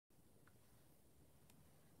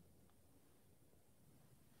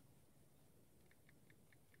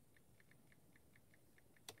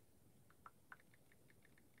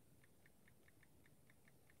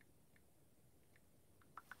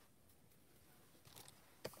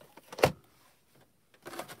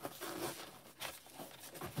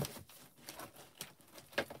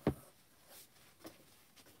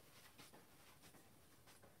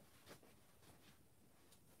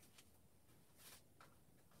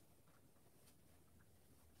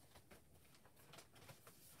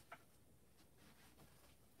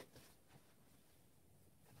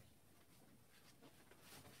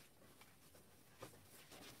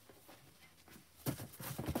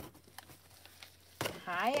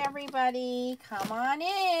Hi, everybody. Come on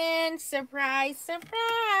in. Surprise,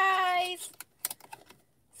 surprise.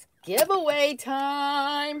 It's giveaway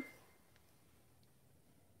time.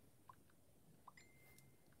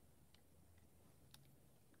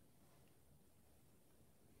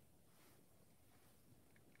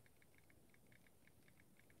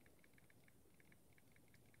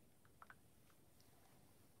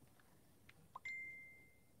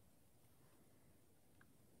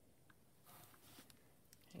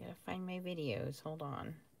 I gotta find my videos. Hold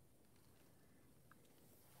on.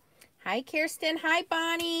 Hi, Kirsten. Hi,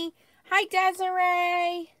 Bonnie. Hi,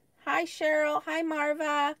 Desiree. Hi, Cheryl. Hi,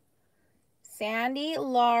 Marva. Sandy,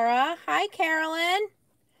 Laura. Hi, Carolyn.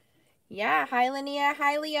 Yeah, hi, Linnea.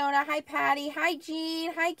 Hi, Leona. Hi, Patty. Hi,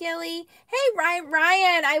 Jean. Hi, Gilly. Hey,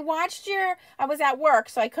 Ryan, I was at work,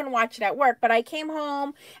 so I couldn't watch it at work, but I came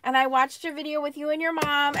home and I watched your video with you and your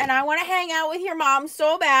mom, and I want to hang out with your mom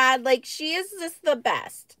so bad. Like, she is just the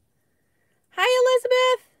best. Hi,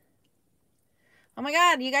 Elizabeth. Oh my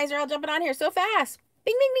God, you guys are all jumping on here so fast.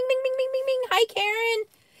 Bing, bing, bing, bing, bing, bing, bing, bing. Hi, Karen.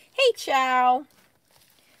 Hey, Chow.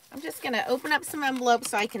 I'm just going to open up some envelopes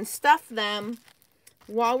so I can stuff them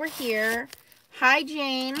while we're here. Hi,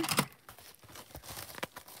 Jane. I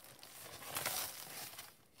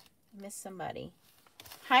missed somebody.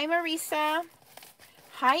 Hi, Marisa.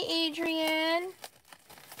 Hi, Adrian.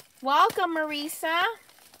 Welcome, Marisa.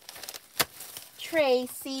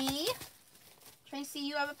 Tracy. Tracy,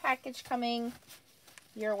 you have a package coming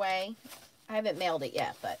your way. I haven't mailed it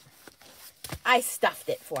yet, but I stuffed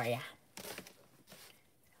it for you. Ann,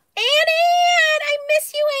 I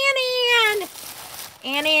miss you,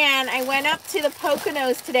 Ann. I went up to the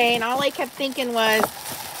Poconos today, and all I kept thinking was,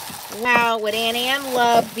 wow, would Ann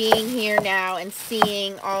love being here now and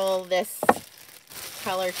seeing all this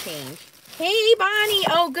color change. Hey, Bonnie.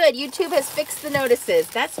 Oh, good. YouTube has fixed the notices.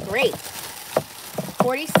 That's great.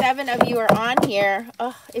 47 of you are on here.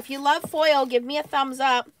 Oh, if you love foil, give me a thumbs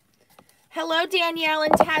up. Hello, Danielle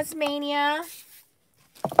in Tasmania.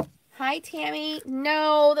 Hi, Tammy.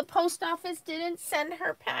 No, the post office didn't send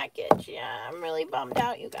her package. Yeah, I'm really bummed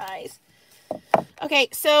out, you guys. Okay,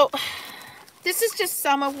 so this is just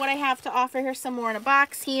some of what I have to offer. Here's some more in a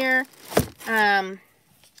box here.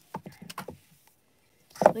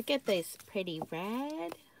 Look at this pretty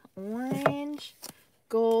red, orange,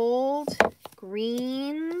 gold,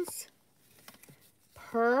 greens,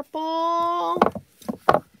 purple.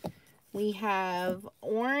 We have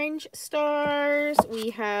orange stars. We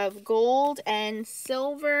have gold and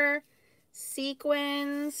silver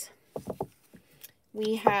sequins.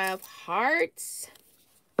 We have hearts.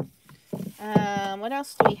 What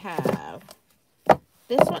else do we have?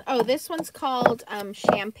 This one, oh, this one's called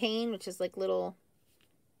champagne, which is like little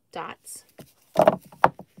dots.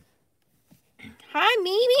 Hi,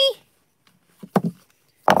 Mimi.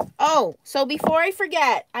 Oh, so before I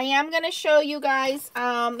forget, I am going to show you guys,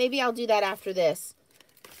 maybe I'll do that after this.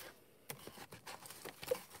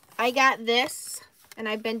 I got this, and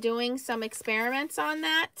I've been doing some experiments on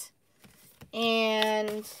that.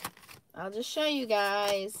 And I'll just show you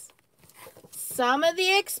guys. Some of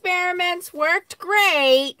the experiments worked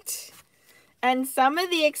great, and some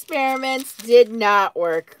of the experiments did not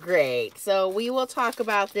work great. So we will talk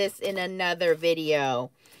about this in another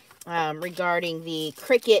video. Regarding the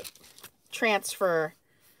Cricut transfer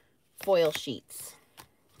foil sheets.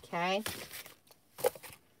 Okay.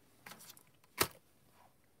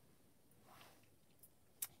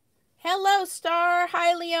 Hello, Star.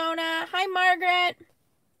 Hi, Leona. Hi, Margaret.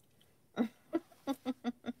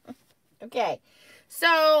 Okay.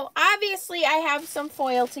 So, obviously, I have some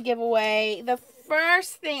foil to give away. The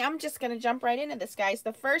first thing, I'm just going to jump right into this, guys.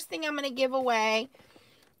 The first thing I'm going to give away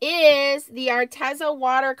is the Arteza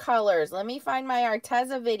watercolors. Let me find my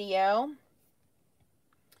Arteza video.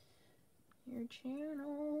 Your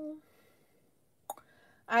channel.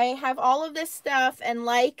 I have all of this stuff, and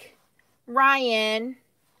like Ryan,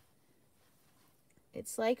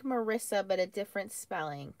 it's like Marissa, but a different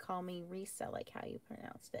spelling. Call me Risa, like how you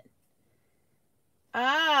pronounced it.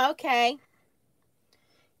 Ah, okay.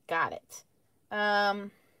 Got it.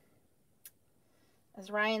 As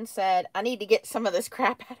Ryan said, I need to get some of this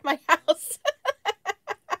crap out of my house.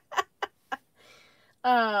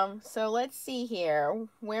 So let's see here.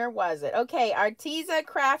 Where was it? Okay, Arteza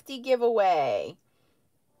Crafty giveaway.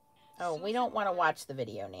 Oh, we don't want to watch the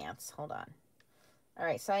video, Nance. Hold on. All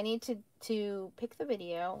right, so I need to pick the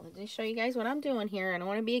video. Let me show you guys what I'm doing here. I don't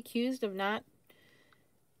want to be accused of not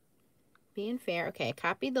being fair. Okay, I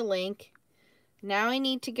copied the link. Now I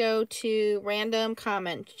need to go to random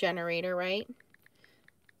comment generator, right?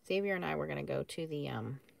 Xavier and I were going to go to the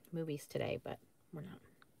movies today, but we're not.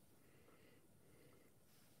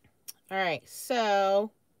 All right,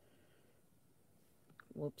 so,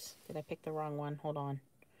 whoops, did I pick the wrong one? Hold on.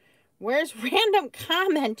 Where's random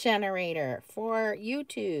comment generator for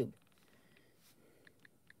YouTube?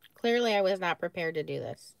 Clearly, I was not prepared to do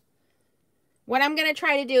this. What I'm going to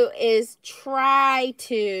try to do is try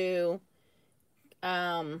to,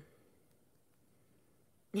 I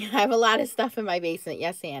have a lot of stuff in my basement.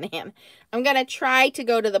 Yes, Ann. I'm going to try to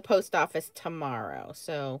go to the post office tomorrow.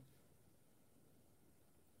 So,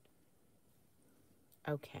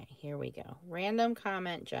 okay, here we go. Random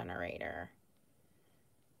comment generator.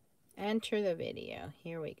 Enter the video.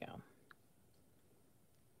 Here we go.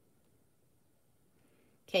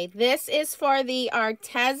 Okay, this is for the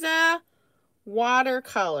Arteza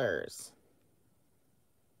watercolors.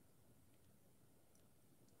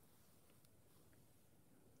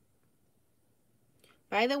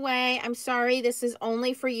 By the way, I'm sorry, this is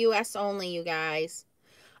only for US only, you guys.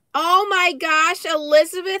 Oh my gosh,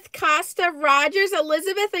 Elizabeth Costa Rogers.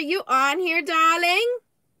 Elizabeth, are you on here, darling?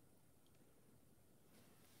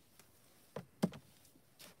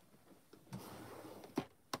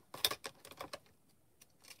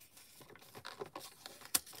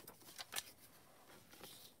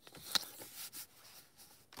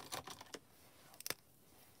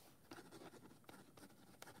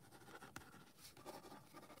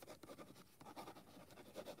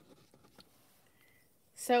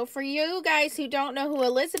 So for you guys who don't know who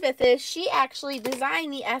Elizabeth is, she actually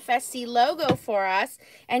designed the FSC logo for us,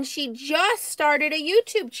 and she just started a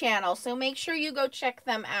YouTube channel. So make sure you go check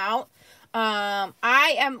them out.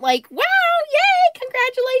 I am like, wow, yay,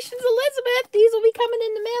 congratulations, Elizabeth. These will be coming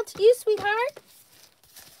in the mail to you, sweetheart.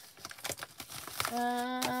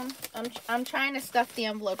 I'm trying to stuff the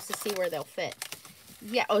envelopes to see where they'll fit.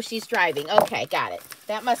 Yeah, oh, she's driving. Okay, got it.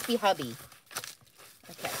 That must be hubby.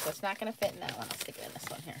 Okay, so it's not going to fit in that one. I'll stick it in this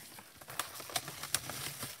one here.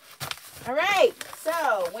 All right,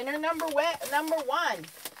 so winner number one.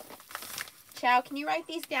 Chow, can you write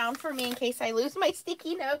these down for me in case I lose my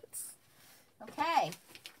sticky notes? Okay.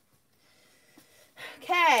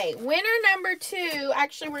 Okay, winner number two.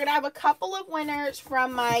 Actually, we're going to have a couple of winners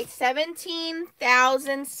from my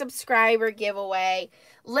 17,000 subscriber giveaway.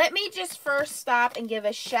 Let me just first stop and give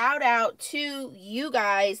a shout out to you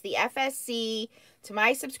guys, the FSC, to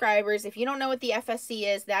my subscribers. If you don't know what the FSC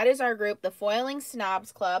is, that is our group, the Foiling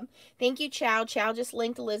Snobs Club. Thank you, Chow. Chow just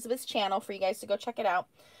linked Elizabeth's channel for you guys to go check it out.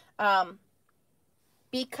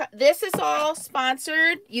 Because this is all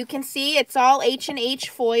sponsored. You can see it's all H&H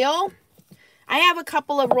foil. I have a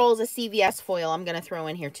couple of rolls of CVS foil I'm going to throw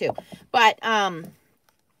in here too. But,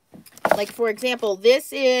 like for example,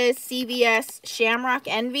 this is CVS Shamrock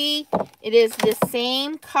Envy. It is the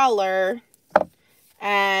same color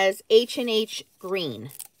as H&H Green.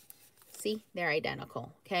 See, they're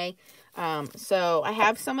identical, okay? So I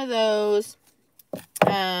have some of those.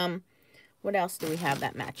 What else do we have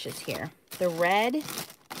that matches here? The red.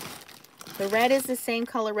 The red is the same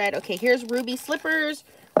color red. Okay, here's Ruby Slippers.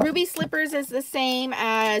 Ruby Slippers is the same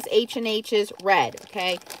as H&H's red,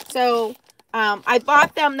 okay? So I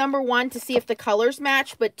bought them, number one, to see if the colors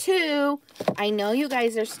match, but two, I know you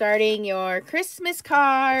guys are starting your Christmas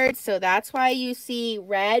cards, so that's why you see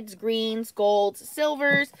reds, greens, golds,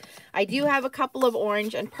 silvers. I do have a couple of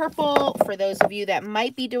orange and purple for those of you that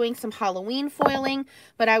might be doing some Halloween foiling,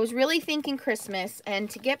 but I was really thinking Christmas, and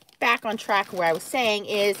to get back on track where I was saying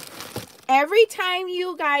is every time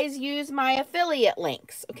you guys use my affiliate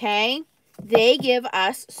links, okay, they give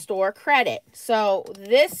us store credit. So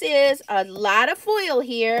this is a lot of foil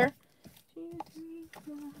here.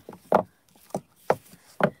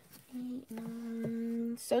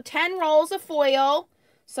 So 10 rolls of foil.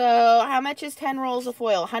 So how much is 10 rolls of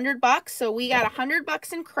foil? $100. So we got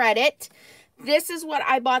 $100 in credit. This is what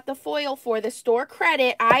I bought the foil for. The store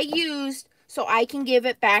credit I used so I can give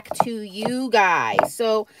it back to you guys.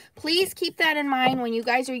 So please keep that in mind when you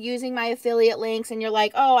guys are using my affiliate links and you're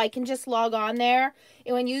like, oh, I can just log on there.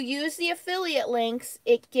 And when you use the affiliate links,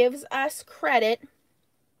 it gives us credit.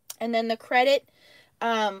 And then the credit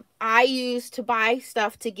I use to buy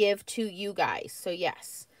stuff to give to you guys. So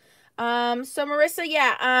yes. So Marissa,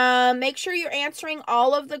 yeah, make sure you're answering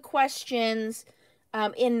all of the questions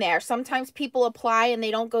in there. Sometimes people apply and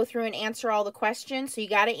they don't go through and answer all the questions, so you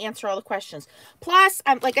got to answer all the questions. Plus,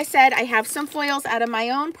 like I said, I have some foils out of my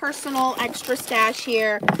own personal extra stash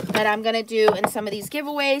here that I'm going to do in some of these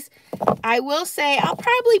giveaways. I will say I'll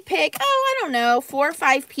probably pick, I don't know, 4 or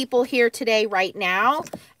 5 people here today right now.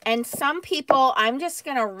 And some people, I'm just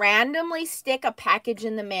going to randomly stick a package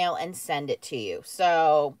in the mail and send it to you.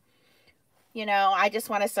 So, you know, I just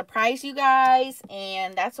want to surprise you guys,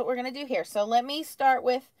 and that's what we're going to do here. So let me start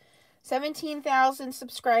with 17,000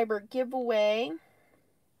 subscriber giveaway.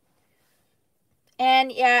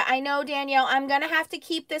 And yeah, I know, Danielle, I'm going to have to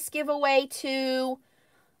keep this giveaway to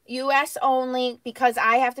US only because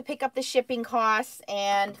I have to pick up the shipping costs.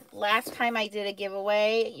 And last time I did a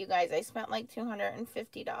giveaway, you guys, I spent like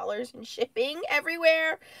 $250 in shipping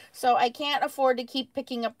everywhere. So I can't afford to keep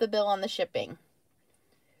picking up the bill on the shipping.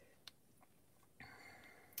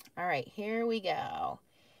 All right, here we go.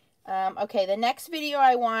 Okay, the next video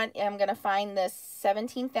I'm going to find this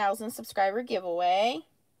 17,000 subscriber giveaway.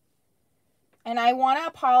 And I want to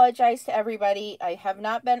apologize to everybody. I have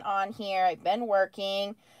not been on here. I've been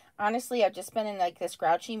working. Honestly, I've just been in like this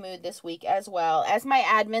grouchy mood this week as well. As my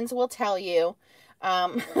admins will tell you.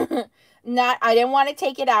 I didn't want to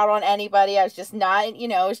take it out on anybody. I was just not, you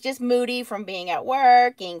know, it's just moody from being at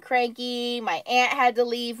work, getting cranky. My aunt had to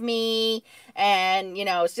leave me. And, you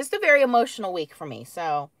know, it's just a very emotional week for me.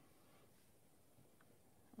 So,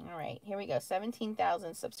 all right, here we go.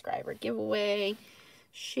 17,000 subscriber giveaway.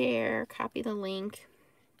 Share, copy the link.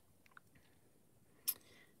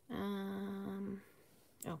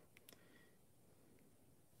 Oh.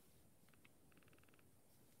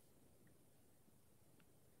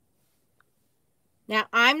 Now,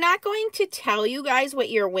 I'm not going to tell you guys what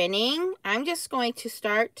you're winning. I'm just going to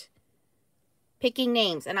start picking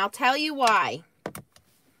names. And I'll tell you why.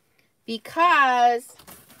 Because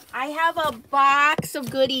I have a box of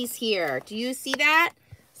goodies here. Do you see that?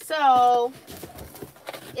 So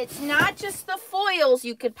it's not just the foils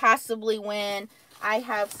you could possibly win. I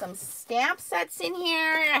have some stamp sets in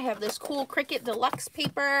here. I have this cool Cricut Deluxe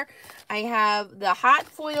paper. I have the hot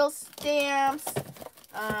foil stamps.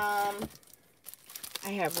 I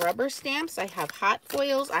have rubber stamps. I have hot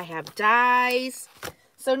foils. I have dies.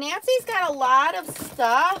 So Nancy's got a lot of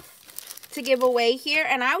stuff to give away here.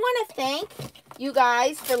 And I want to thank you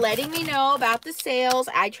guys for letting me know about the sales.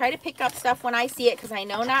 I try to pick up stuff when I see it because I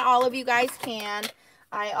know not all of you guys can.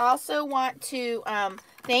 I also want to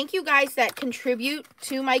thank you guys that contribute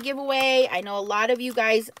to my giveaway. I know a lot of you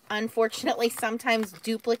guys, unfortunately, sometimes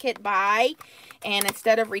duplicate buy. And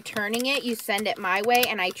instead of returning it, you send it my way.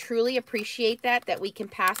 And I truly appreciate that we can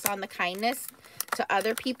pass on the kindness to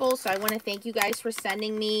other people. So I want to thank you guys for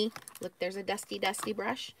sending me. Look, there's a dusty, dusty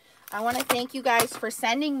brush. I want to thank you guys for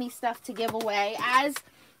sending me stuff to give away, as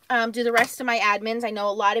do the rest of my admins. I know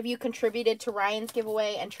a lot of you contributed to Ryan's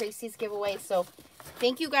giveaway and Tracy's giveaway. So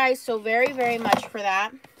thank you guys so very, very much for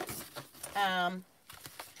that.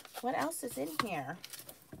 What else is in here?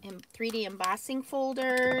 3D embossing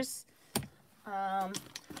folders.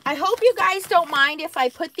 I hope you guys don't mind if I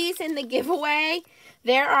put these in the giveaway.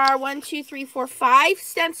 There are 1, 2, 3, 4, 5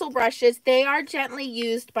 stencil brushes. They are gently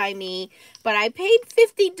used by me, but I paid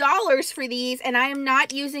 $50 for these, and I am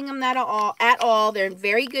not using them at all. They're in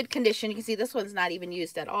very good condition. You can see this one's not even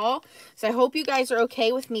used at all. So I hope you guys are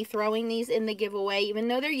okay with me throwing these in the giveaway. Even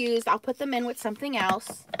though they're used, I'll put them in with something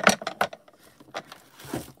else.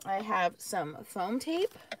 I have some foam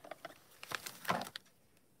tape.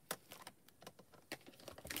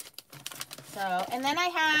 So, and then I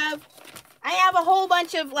have a whole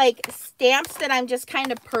bunch of like stamps that I'm just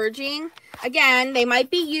kind of purging. Again, they might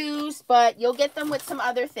be used, but you'll get them with some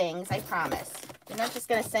other things, I promise. They're not just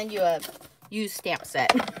going to send you a used stamp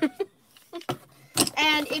set.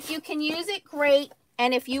 And if you can use it, great.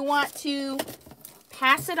 And if you want to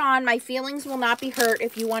pass it on, my feelings will not be hurt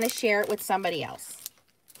if you want to share it with somebody else.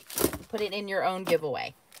 Put it in your own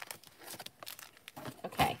giveaway.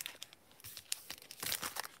 Okay.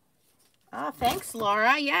 Oh, thanks,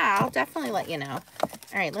 Laura. Yeah, I'll definitely let you know.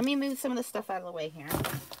 All right, let me move some of the stuff out of the way here.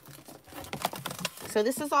 So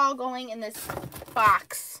this is all going in this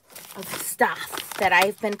box of stuff that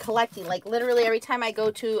I've been collecting. Like literally every time I go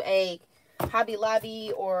to a Hobby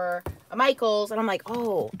Lobby or a Michael's, and I'm like,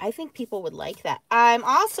 oh, I think people would like that. I'm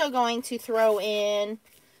also going to throw in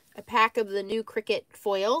a pack of the new Cricut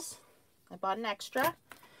foils. I bought an extra.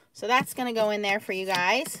 So that's going to go in there for you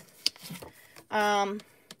guys.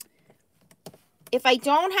 If I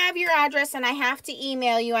don't have your address and I have to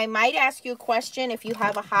email you, I might ask you a question. If you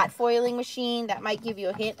have a hot foiling machine, that might give you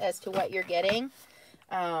a hint as to what you're getting.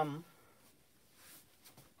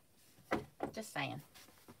 Just saying.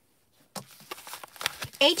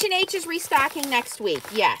 H&H is restocking next week.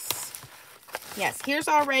 Yes. Yes, here's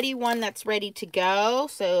already one that's ready to go.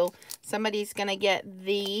 So somebody's going to get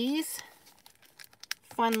these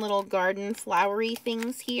fun little garden flowery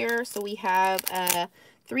things here. So we have a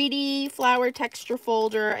 3D flower texture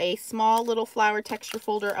folder, a small little flower texture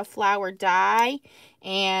folder, a flower die,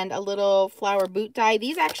 and a little flower boot die.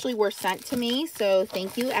 These actually were sent to me, so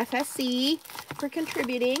thank you, FSC, for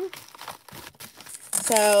contributing.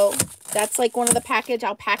 So that's like one of the package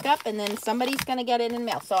I'll pack up, and then somebody's gonna get it in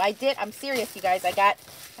mail. So I'm serious, you guys. I got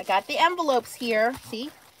the envelopes here, see?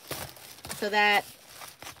 So that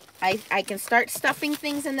I can start stuffing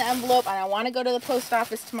things in the envelope, and I want to go to the post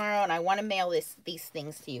office tomorrow, and I want to mail these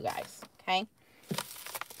things to you guys, okay?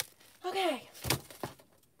 Okay.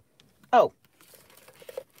 Oh.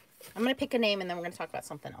 I'm going to pick a name, and then we're going to talk about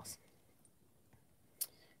something else.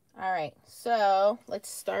 All right, so let's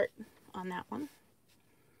start on that one.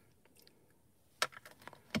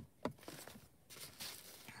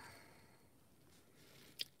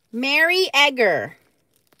 Mary Egger.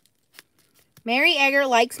 Mary Egger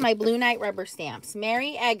likes my Blue Knight rubber stamps.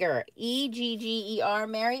 Mary Egger, E-G-G-E-R,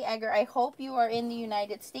 Mary Egger. I hope you are in the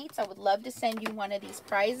United States. I would love to send you one of these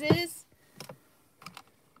prizes.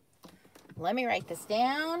 Let me write this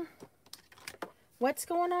down. What's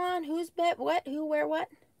going on? Who's bet what? Who, where, what?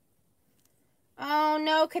 Oh,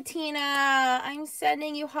 no, Katina. I'm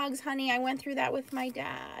sending you hugs, honey. I went through that with my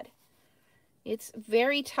dad. It's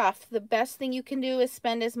very tough. The best thing you can do is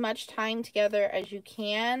spend as much time together as you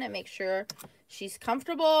can and make sure she's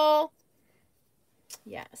comfortable.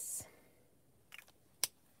 Yes.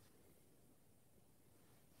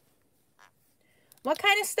 What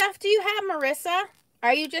kind of stuff do you have, Marissa?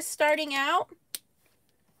 Are you just starting out?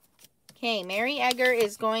 Okay, Mary Egger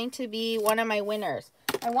is going to be one of my winners.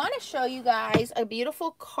 I want to show you guys a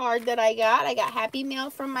beautiful card that I got. I got Happy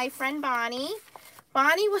Mail from my friend Bonnie.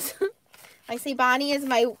 Bonnie was... I say Bonnie is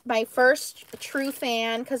my first true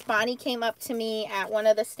fan, because Bonnie came up to me at one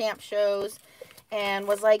of the stamp shows and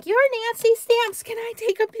was like, "You're Nancy Stamps. Can I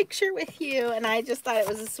take a picture with you?" And I just thought it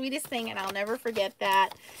was the sweetest thing, and I'll never forget that.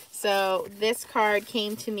 So this card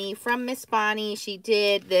came to me from Miss Bonnie. She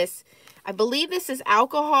did this, I believe this is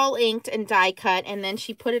alcohol inked and die cut, and then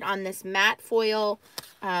she put it on this matte foil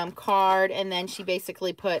card, and then she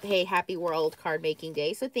basically put, "Hey, happy World Card Making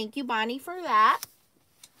Day." So thank you, Bonnie, for that.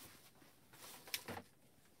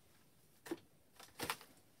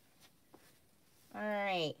 All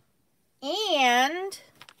right, and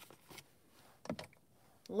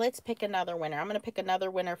let's pick another winner. I'm going to pick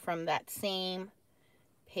another winner from that same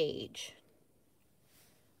page.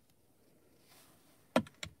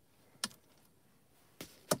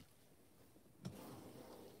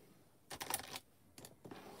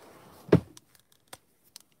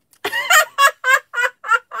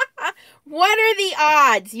 What are the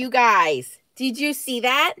odds, you guys? Did you see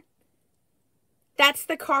that? That's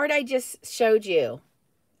the card I just showed you.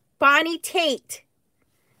 Bonnie Tate.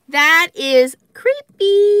 That is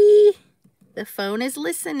creepy. The phone is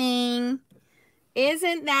listening.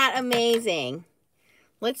 Isn't that amazing?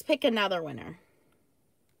 Let's pick another winner.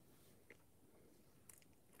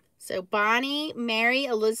 So Bonnie, Mary,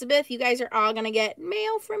 Elizabeth, you guys are all going to get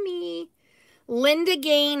mail from me. Linda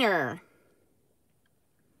Gaynor.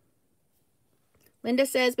 Linda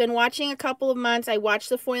says, been watching a couple of months. I watch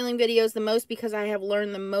the foiling videos the most because I have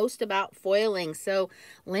learned the most about foiling. So,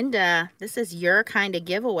 Linda, this is your kind of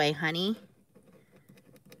giveaway, honey.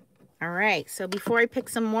 All right, so before I pick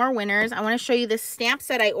some more winners, I want to show you this stamp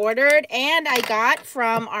set I ordered and I got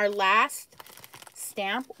from our last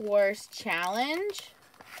Stamp Wars challenge.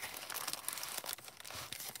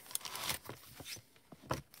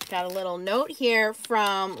 Got a little note here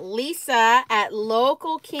from Lisa at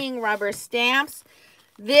Local King Rubber Stamps.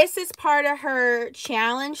 This is part of her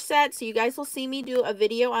challenge set, so you guys will see me do a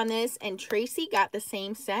video on this, and Tracy got the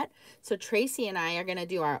same set. So Tracy and I are going to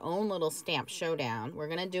do our own little stamp showdown. We're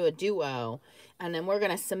going to do a duo, and then we're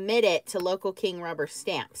going to submit it to Local King Rubber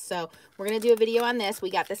Stamps. So we're going to do a video on this.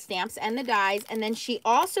 We got the stamps and the dies, and then she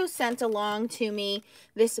also sent along to me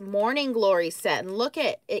this Morning Glory set. And look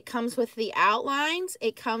at it comes with the outlines,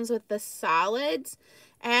 it comes with the solids,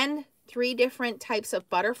 and 3 different types of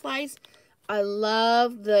butterflies. I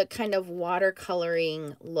love the kind of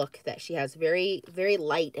watercoloring look that she has. Very, very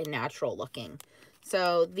light and natural looking.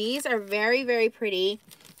 So these are very, very pretty.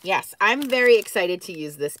 Yes, I'm very excited to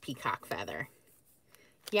use this peacock feather.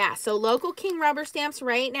 Yeah, so Local King Rubber Stamps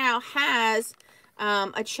right now has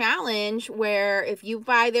a challenge where if you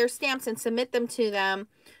buy their stamps and submit them to them,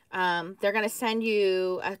 they're going to send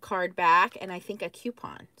you a card back and I think a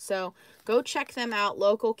coupon. So go check them out,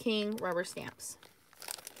 Local King Rubber Stamps.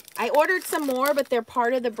 I ordered some more, but they're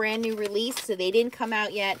part of the brand new release, so they didn't come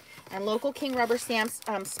out yet. And Local King Rubber Stamps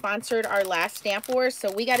sponsored our last Stamp Wars,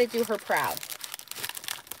 so we got to do her proud.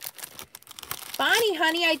 Bonnie,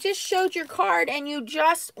 honey, I just showed your card, and you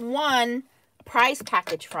just won a prize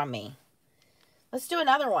package from me. Let's do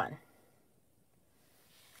another one.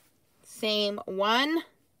 Same one.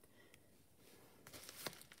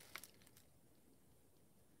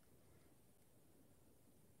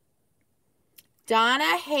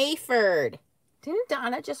 Donna Hayford. Didn't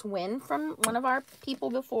Donna just win from one of our people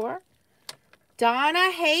before?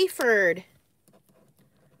 Donna Hayford.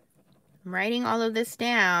 I'm writing all of this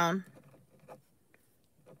down.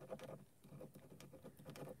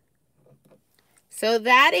 So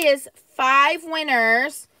that is 5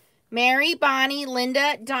 winners. Mary, Bonnie,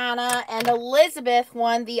 Linda, Donna, and Elizabeth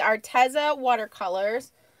won the Arteza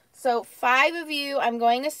watercolors. So 5 of you, I'm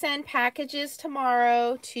going to send packages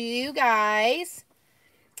tomorrow to you guys.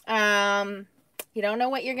 You don't know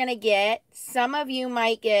what you're going to get. Some of you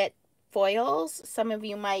might get foils. Some of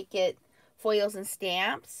you might get foils and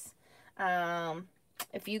stamps.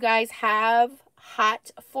 If you guys have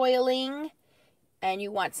hot foiling and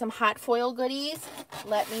you want some hot foil goodies,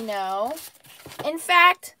 let me know. In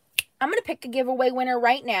fact, I'm going to pick a giveaway winner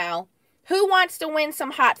right now. Who wants to win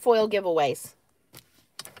some hot foil giveaways?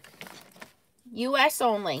 US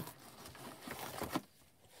only.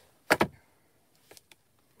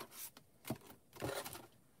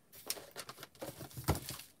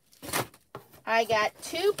 I got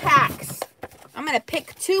 2 packs. I'm going to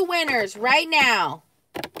pick 2 winners right now.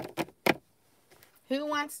 Who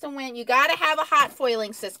wants to win? You got to have a hot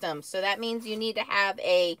foiling system. So that means you need to have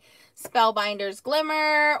a Spellbinders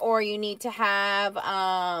Glimmer, or you need to have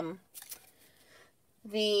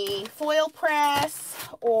the foil press,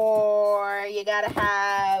 or you got to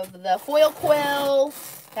have the foil quill.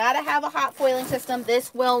 Got to have a hot foiling system.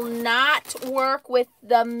 This will not work with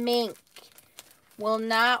the mink. Will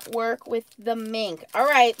not work with the mink. All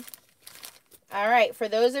right. All right. For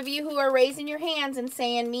those of you who are raising your hands and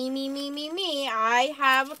saying, me, I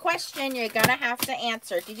have a question you're going to have to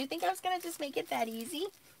answer. Did you think I was going to just make it that easy?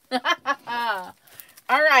 All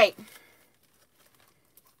right.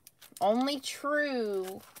 Only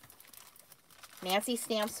true Nancy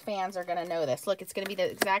Stamps fans are going to know this. Look, it's going to be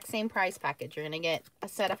the exact same prize package. You're going to get a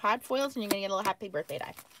set of hot foils and you're going to get a little happy birthday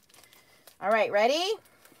die. All right, ready?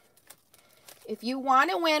 If you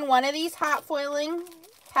want to win one of these hot foiling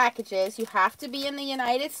packages, you have to be in the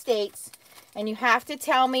United States and you have to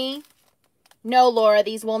tell me, no, Laura,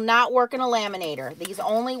 these will not work in a laminator. These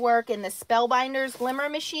only work in the Spellbinders Glimmer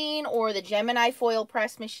machine or the Gemini foil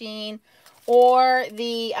press machine or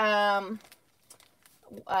the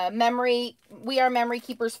We Are Memory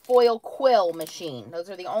Keepers foil quill machine.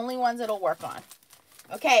 Those are the only ones it'll work on.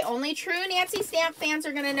 Okay, only true Nancy Stamp fans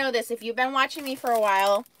are going to know this. If you've been watching me for a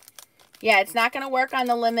while, yeah, it's not going to work on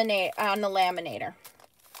the laminator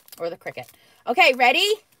or the Cricut. Okay, ready?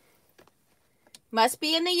 Must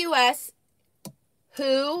be in the U.S.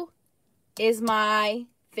 Who is my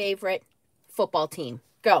favorite football team?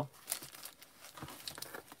 Go.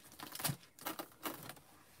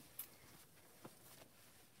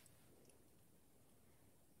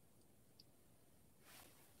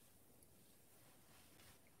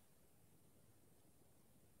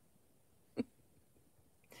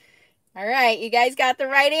 All right, you guys got the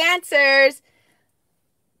right answers.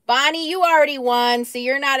 Bonnie, you already won, so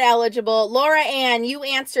you're not eligible. Laura Ann, you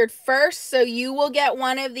answered first, so you will get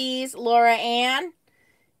one of these, Laura Ann.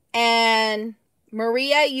 And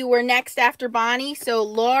Maria, you were next after Bonnie, so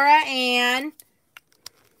Laura Ann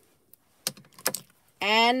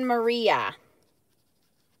and Maria.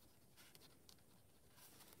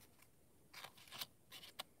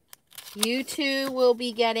 You two will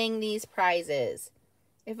be getting these prizes.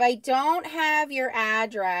 If I don't have your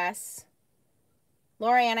address,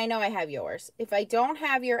 Laura Ann, I know I have yours. If I don't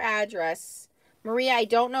have your address, Maria, I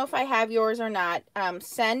don't know if I have yours or not.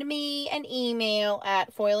 Send me an email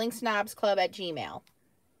at foilingsnobsclub@gmail.com.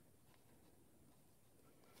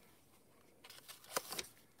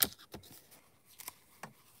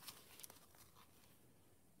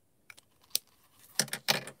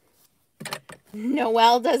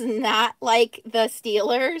 Noelle does not like the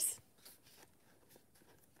Steelers.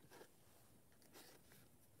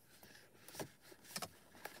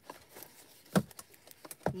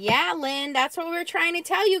 Yeah, Lynn, that's what we're trying to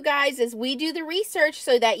tell you guys is we do the research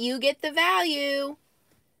so that you get the value.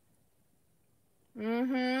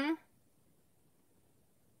 Mm-hmm.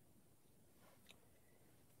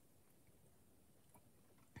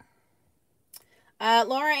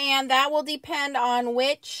 Laura Ann, that will depend on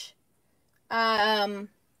which die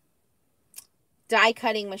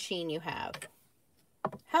cutting machine you have.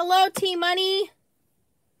 Hello, T-Money.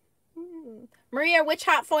 Maria, which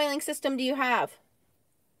hot foiling system do you have?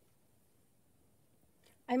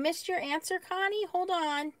 I missed your answer, Connie. Hold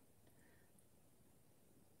on.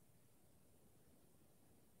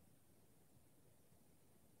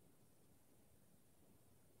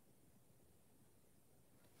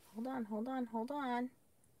 Hold on.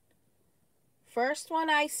 First one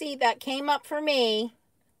I see that came up for me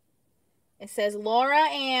It says Laura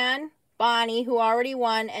Ann, Bonnie, who already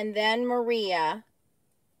won, and then Maria.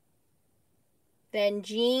 Then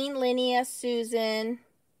Jean, Linnea, Susan,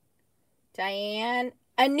 Diane.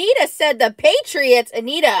 Anita said the Patriots.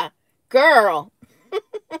 Anita, girl.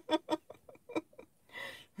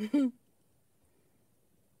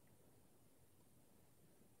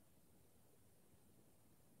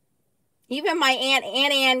 Even my Aunt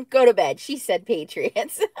Ann, go to bed. She said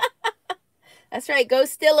Patriots. That's right. Go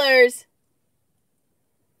Stillers.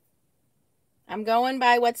 I'm going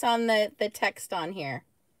by what's on the text on here.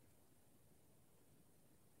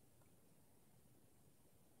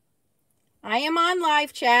 I am on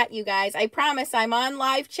live chat, you guys. I promise I'm on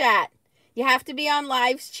live chat. You have to be on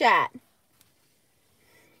live chat.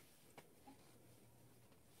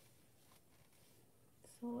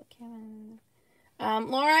 So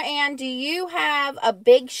Laura Ann, do you have a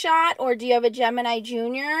big shot or do you have a Gemini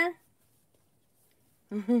Junior?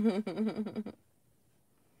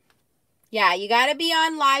 Yeah, you got to be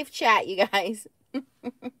on live chat, you guys.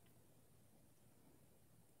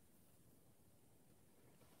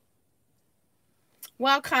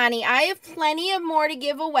 Well, Connie, I have plenty of more to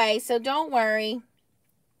give away, so don't worry.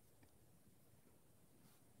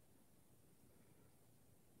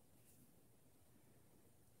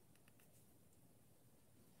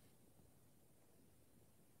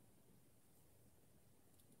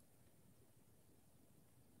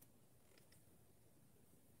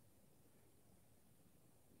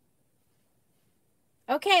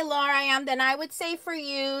 Okay, Laura Ann, then I would say for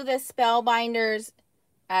you the Spellbinders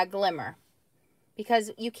Glimmer.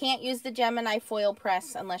 Because you can't use the Gemini foil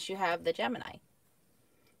press unless you have the Gemini.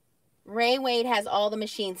 Ray Wade has all the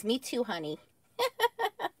machines. Me too, honey.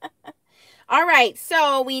 All right,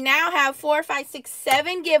 so we now have 4, 5, 6,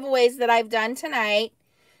 7 giveaways that I've done tonight.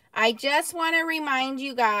 I just want to remind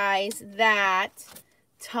you guys that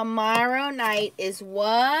tomorrow night is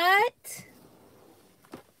what?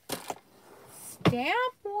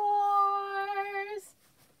 Stamp Wars.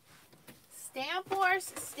 Stamp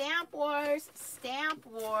Wars, Stamp Wars, Stamp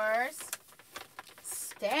Wars,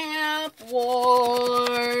 Stamp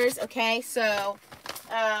Wars. Okay, so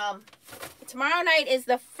tomorrow night is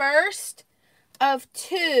the first of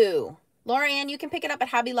 2. Laura Ann, you can pick it up at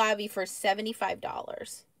Hobby Lobby for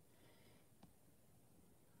 $75.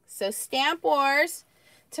 So Stamp Wars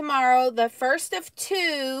tomorrow, the first of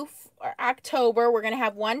 2 for October. We're going to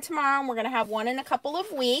have one tomorrow and we're going to have one in a couple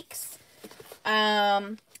of weeks.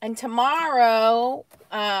 And tomorrow,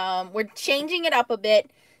 we're changing it up a bit.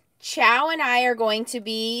 Chow and I are going to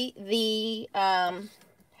be the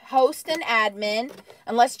host and admin,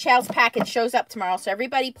 unless Chow's package shows up tomorrow. So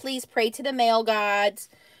everybody, please pray to the mail gods,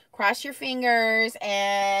 cross your fingers,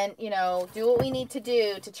 and, you know, do what we need to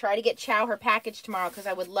do to try to get Chow her package tomorrow, because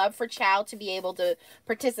I would love for Chow to be able to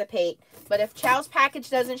participate. But if Chow's package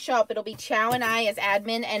doesn't show up, it'll be Chow and I as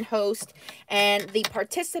admin and host, and the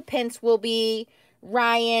participants will be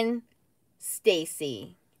Ryan,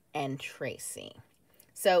 Stacy, and Tracy.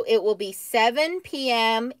 So it will be 7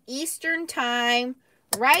 p.m. Eastern Time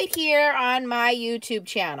right here on my YouTube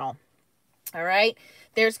channel. All right.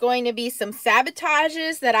 There's going to be some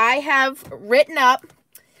sabotages that I have written up.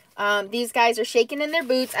 These guys are shaking in their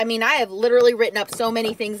boots. I mean, I have literally written up so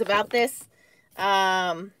many things about this.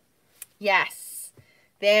 Yes.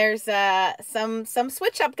 There's some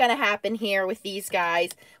switch up gonna happen here with these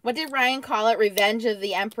guys. What did Ryan call it? Revenge of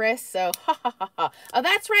the Empress. So, ha ha ha ha. Oh,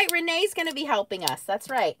 that's right. Renee's gonna be helping us. That's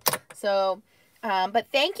right. So, but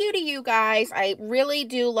thank you to you guys. I really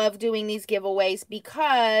do love doing these giveaways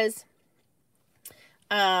because,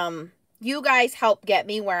 you guys help get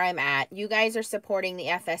me where I'm at. You guys are supporting the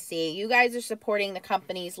FSC. You guys are supporting the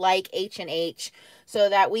companies like H&H so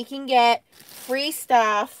that we can get free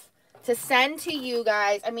stuff to send to you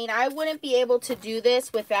guys. I mean, I wouldn't be able to do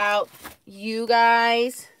this without you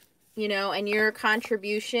guys, you know, and your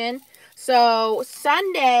contribution. So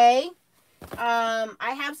Sunday,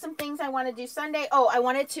 I have some things I want to do Sunday. Oh, I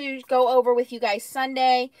wanted to go over with you guys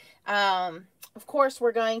Sunday. Of course,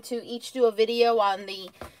 we're going to each do a video on the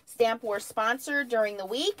Stamp Wars sponsor during the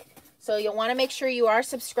week. So you'll want to make sure you are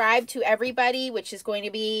subscribed to everybody, which is going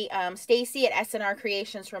to be Stacy at SNR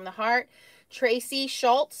Creations from the Heart, Tracy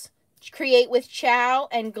Schultz, Create with Chow,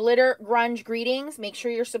 and Glitter Grunge Greetings. Make sure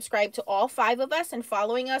you're subscribed to all 5 of us and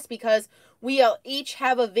following us, because we each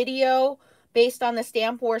have a video based on the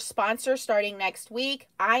Stamp Wars sponsor starting next week.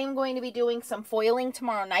 I am going to be doing some foiling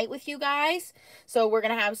tomorrow night with you guys. So we're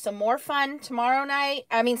going to have some more fun tomorrow night.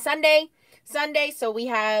 I mean, Sunday. So we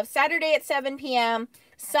have Saturday at 7 p.m.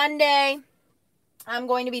 Sunday I'm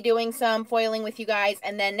going to be doing some foiling with you guys.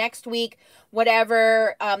 And then next week,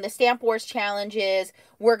 whatever the Stamp Wars challenge is,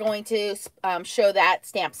 we're going to show that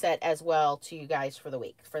stamp set as well to you guys for the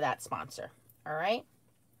week, for that sponsor. All right.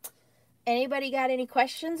 Anybody got any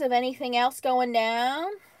questions of anything else going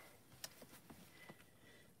down?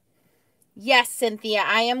 Yes, Cynthia,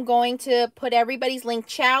 I am going to put everybody's link.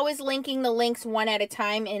 Chow is linking the links one at a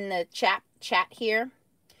time in the chat here.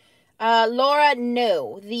 Laura,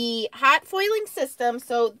 no. The hot foiling system,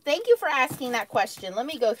 so thank you for asking that question. Let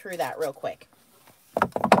me go through that real quick.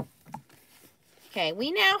 Okay,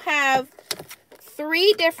 we now have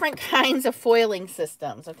 3 different kinds of foiling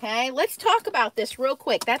systems, okay? Let's talk about this real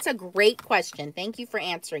quick. That's a great question. Thank you for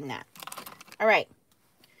answering that. All right.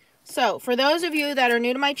 So, for those of you that are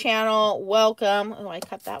new to my channel, welcome. Oh, I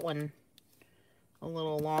cut that one a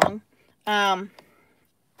little long.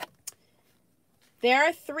 There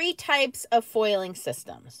are 3 types of foiling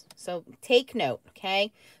systems. So, take note,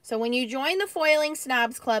 okay? So, when you join the Foiling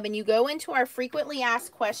Snobs Club and you go into our frequently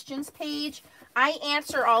asked questions page, I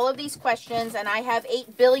answer all of these questions, and I have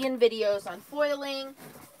 8 billion videos on foiling.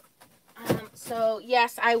 So,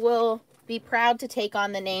 yes, I will be proud to take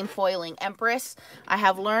on the name Foiling Empress. I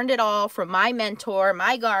have learned it all from my mentor,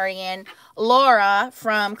 my guardian, Laura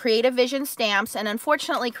from Creative Vision Stamps. And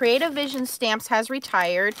unfortunately, Creative Vision Stamps has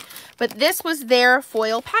retired, but this was their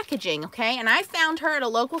foil packaging, okay? And I found her at a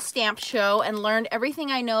local stamp show and learned everything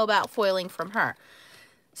I know about foiling from her.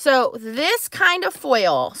 So this kind of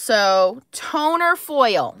foil, so toner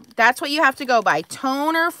foil, that's what you have to go by,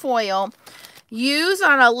 toner foil. Use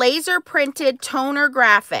on a laser printed toner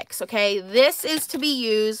graphics, okay? This is to be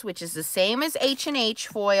used, which is the same as H&H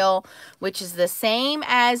foil, which is the same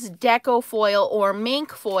as Deco foil or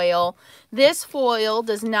Mink foil. This foil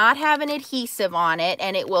does not have an adhesive on it,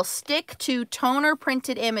 and it will stick to toner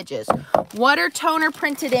printed images. What are toner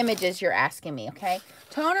printed images, you're asking me, okay?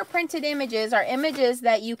 Toner printed images are images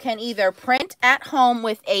that you can either print at home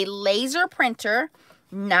with a laser printer,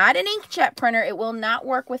 not an inkjet printer. It will not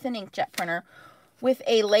work with an inkjet printer. With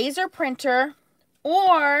a laser printer,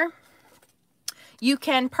 or you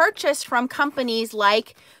can purchase from companies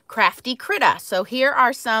like Crafty Critta. So here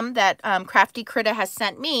are some that Crafty Critta has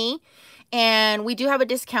sent me, and we do have a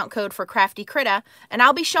discount code for Crafty Critta, and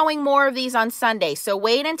I'll be showing more of these on Sunday. So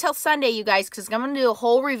wait until Sunday, you guys, because I'm going to do a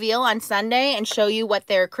whole reveal on Sunday and show you what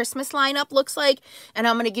their Christmas lineup looks like, and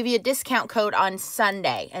I'm going to give you a discount code on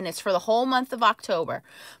Sunday, and it's for the whole month of October.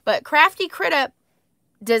 But Crafty Critta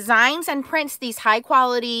designs and prints these high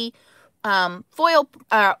quality foil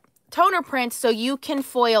toner prints so you can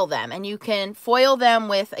foil them, and you can foil them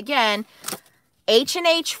with, again,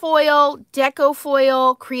 H&H foil, Deco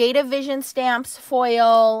foil, Creative Vision Stamps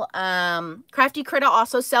foil. Crafty Critta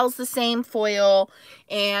also sells the same foil,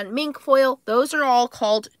 and Mink foil. Those are all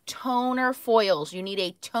called toner foils. You need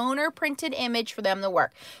a toner printed image for them to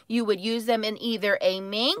work. You would use them in either a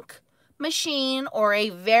Mink machine or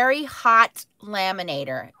a very hot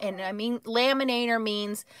laminator. And I mean, laminator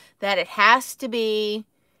means that it has to be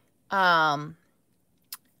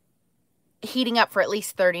heating up for at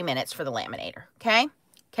least 30 minutes for the laminator, okay?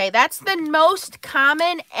 Okay, that's the most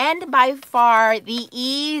common and by far the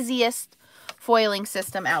easiest foiling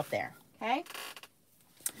system out there, okay?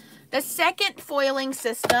 The second foiling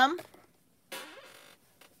system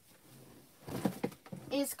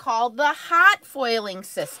is called the hot foiling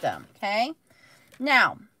system, okay?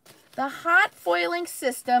 Now, the hot foiling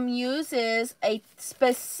system uses a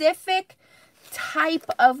specific type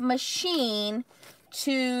of machine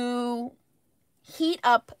to heat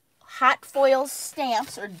up hot foil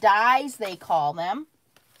stamps, or dies they call them.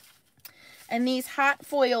 And these hot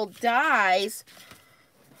foil dies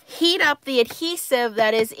heat up the adhesive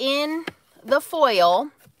that is in the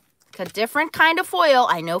foil. A different kind of foil.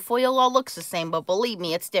 I know foil all looks the same, but believe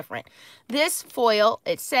me, it's different. This foil,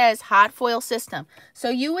 it says hot foil system. So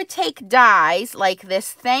you would take dies like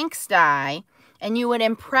this thanks die, and you would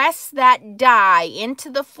impress that die into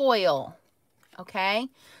the foil, okay?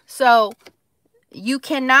 So you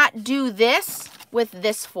cannot do this with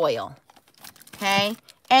this foil, okay?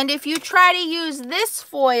 And if you try to use this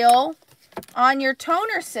foil on your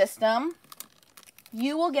toner system,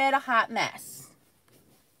 you will get a hot mess.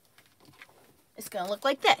 It's going to look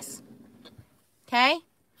like this, okay?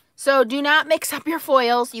 So do not mix up your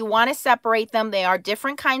foils. You want to separate them. They are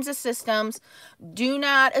different kinds of systems. Do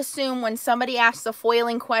not assume when somebody asks a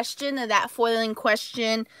foiling question that foiling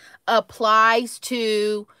question applies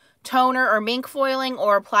to toner or Mink foiling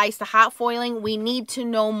or applies to hot foiling. We need to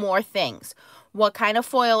know more things. What kind of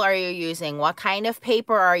foil are you using? What kind of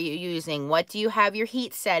paper are you using? What do you have your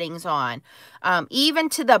heat settings on? Even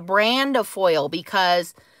to the brand of foil,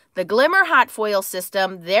 because The Glimmer hot foil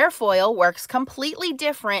system, their foil works completely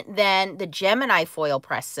different than the Gemini foil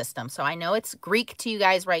press system. So I know it's Greek to you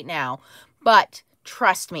guys right now, but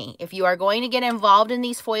trust me, if you are going to get involved in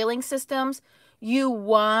these foiling systems, you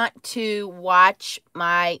want to watch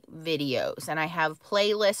my videos. And I have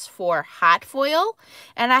playlists for hot foil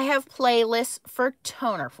and I have playlists for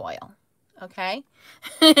toner foil. Okay?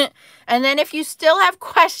 And then if you still have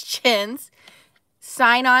questions,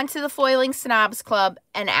 sign on to the Foiling Snobs Club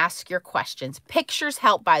and ask your questions. Pictures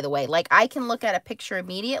help, by the way. Like, I can look at a picture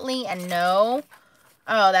immediately and know,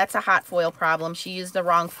 oh, that's a hot foil problem. She used the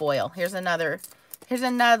wrong foil. Here's another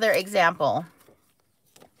example.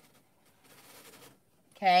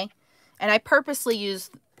 Okay? And I purposely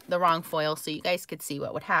used the wrong foil so you guys could see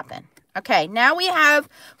what would happen. Okay, now we have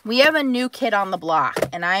a new kid on the block,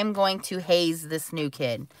 and I'm going to haze this new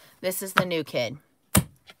kid. This is the new kid.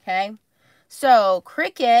 Okay? So,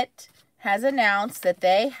 Cricut has announced that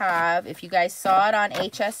they have, if you guys saw it on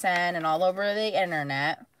HSN and all over the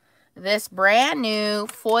internet, this brand new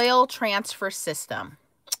foil transfer system.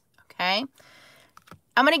 Okay?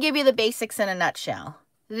 I'm going to give you the basics in a nutshell.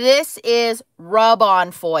 This is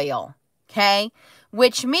rub-on foil. Okay?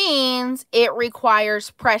 Which means it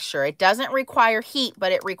requires pressure. It doesn't require heat,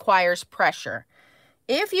 but it requires pressure.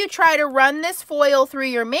 If you try to run this foil through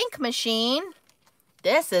your Minc machine,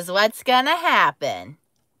 this is what's going to happen.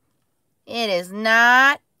 It is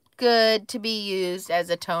not good to be used as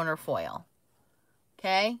a toner foil.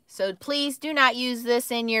 Okay? So please do not use this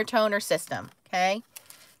in your toner system. Okay?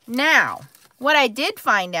 Now, what I did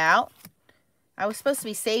find out, I was supposed to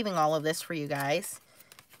be saving all of this for you guys,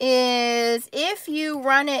 is if you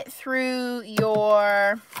run it through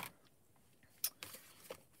your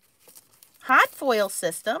hot foil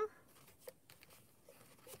system,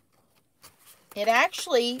 it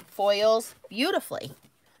actually foils beautifully.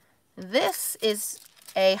 This is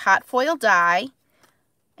a hot foil die,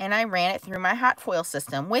 and I ran it through my hot foil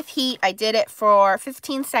system. With heat, I did it for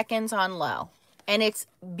 15 seconds on low, and it's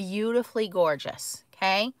beautifully gorgeous,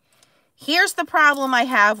 okay? Here's the problem I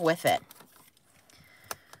have with it.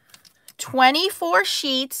 24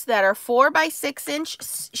 sheets that are 4 by 6 inch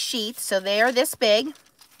sheets, so they are this big.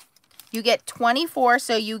 You get 24,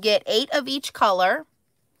 so you get 8 of each color.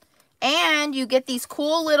 And you get these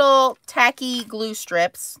cool little tacky glue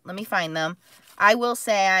strips. Let me find them. I will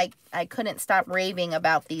say I couldn't stop raving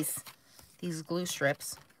about these glue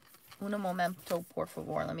strips. Uno momento, por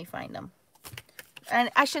favor. Let me find them.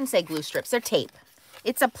 And I shouldn't say glue strips. They're tape.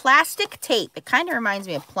 It's a plastic tape. It kind of reminds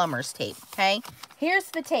me of plumber's tape, okay? Here's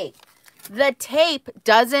the tape. The tape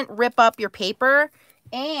doesn't rip up your paper,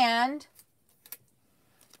 and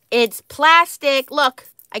it's plastic. Look,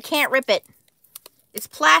 I can't rip it. It's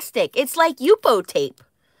plastic. It's like Yupo tape,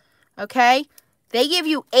 okay? They give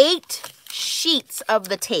you 8 sheets of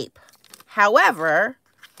the tape. However,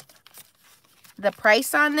 the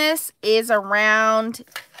price on this is around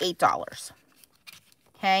 $8,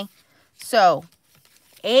 okay? So,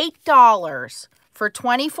 $8 for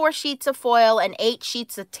 24 sheets of foil and 8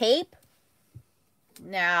 sheets of tape.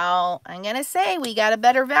 Now, I'm going to say we got a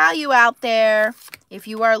better value out there. If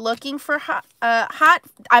you are looking for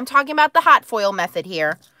I'm talking about the hot foil method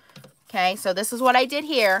here. Okay, so this is what I did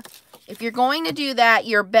here. If you're going to do that,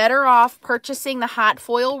 you're better off purchasing the hot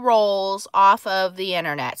foil rolls off of the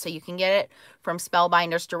internet. So you can get it from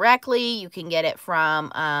Spellbinders directly. You can get it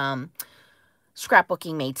from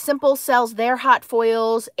Scrapbooking Made Simple sells their hot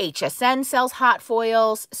foils. HSN sells hot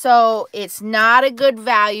foils. So it's not a good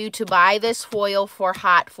value to buy this foil for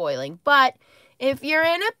hot foiling. But if you're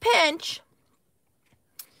in a pinch,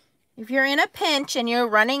 and you're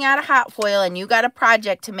running out of hot foil and you got a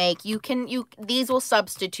project to make, these will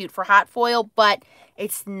substitute for hot foil, but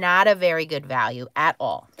it's not a very good value at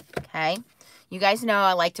all. Okay? You guys know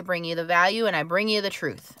I like to bring you the value, and I bring you the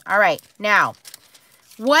truth. All right. Now,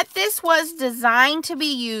 what this was designed to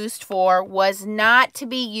be used for was not to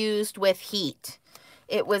be used with heat.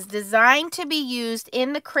 It was designed to be used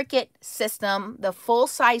in the Cricut system, the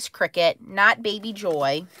full-size Cricut, not Baby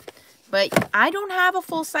Joy. But I don't have a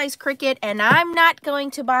full-size Cricut, and I'm not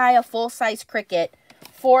going to buy a full-size Cricut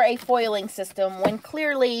for a foiling system when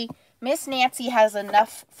clearly Miss Nancy has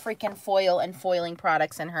enough freaking foil and foiling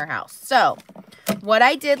products in her house. So, what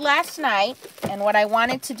I did last night, and what I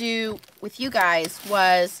wanted to do with you guys,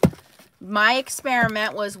 was my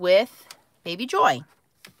experiment was with Baby Joy.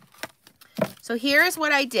 So here's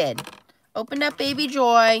what I did. Opened up Baby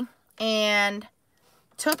Joy and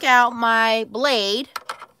took out my blade,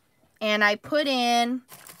 and I put in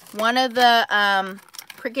one of the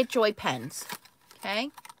Cricut Joy pens. Okay?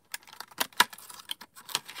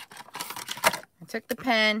 I took the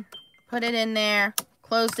pen, put it in there,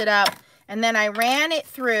 closed it up, and then I ran it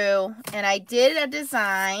through, and I did a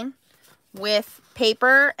design with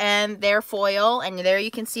paper and their foil, and there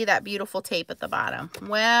you can see that beautiful tape at the bottom.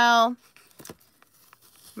 Well,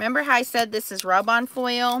 remember how I said this is rub-on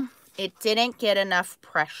foil? It didn't get enough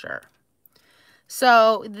pressure.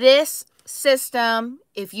 So this system,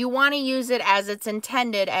 if you want to use it as it's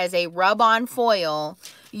intended as a rub-on foil,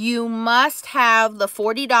 you must have the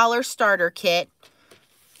 $40 starter kit,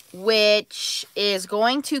 which is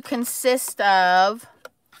going to consist of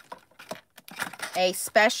a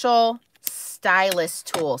special stylus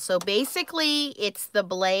tool. So basically it's the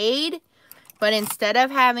blade, but instead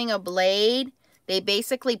of having a blade, they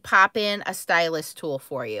basically pop in a stylus tool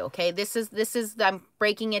for you. Okay, this is I'm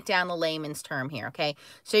breaking it down to layman's term here. Okay,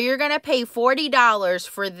 so you're gonna pay $40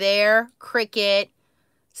 for their Cricut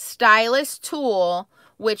stylus tool,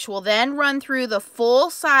 which will then run through the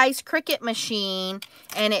full-size Cricut machine,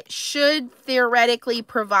 and it should theoretically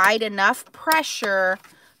provide enough pressure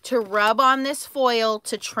to rub on this foil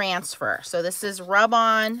to transfer. So this is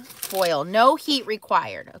rub-on foil, no heat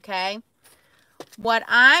required, okay? What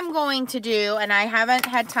I'm going to do, and I haven't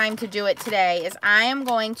had time to do it today, is I am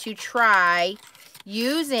going to try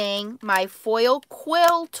using my foil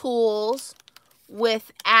quill tools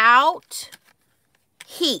without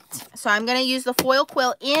heat. So I'm going to use the foil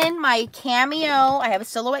quill in my Cameo. I have a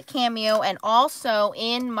Silhouette Cameo, and also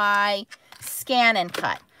in my Scan and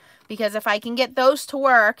Cut. Because if I can get those to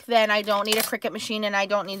work, then I don't need a Cricut machine and I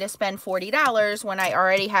don't need to spend $40 when I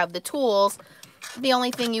already have the tools. The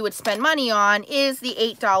only thing you would spend money on is the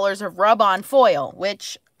 $8 of rub-on foil,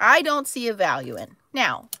 which I don't see a value in.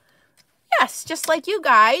 Now, yes, just like you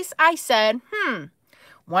guys, I said,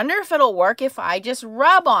 wonder if it'll work if I just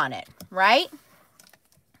rub on it, right?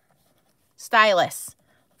 Stylus,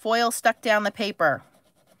 foil stuck down the paper.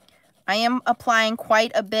 I am applying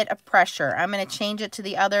quite a bit of pressure. I'm going to change it to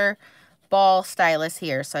the other ball stylus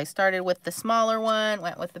here. So I started with the smaller one,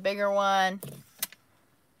 went with the bigger one.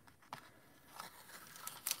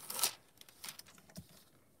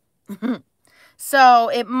 So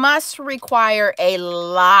it must require a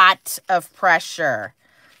lot of pressure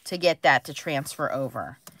to get that to transfer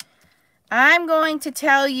over. I'm going to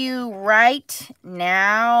tell you right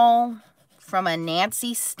now, from a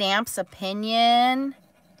Nancy Stamps opinion,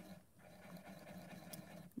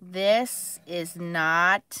 this is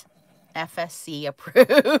not FSC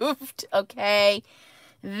approved, okay?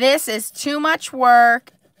 This is too much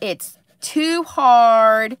work. It's too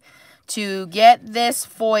hard to get this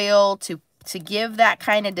foil to give that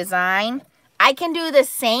kind of design. I can do the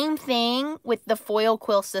same thing with the foil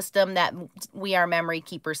quill system that We Are Memory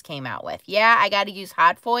Keepers came out with. Yeah, I got to use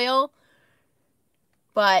hot foil,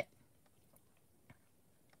 but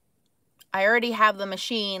I already have the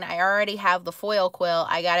machine. I already have the foil quill.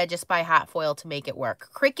 I got to just buy hot foil to make it work.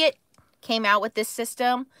 Cricut came out with this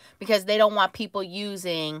system because they don't want people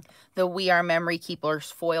using the We Are Memory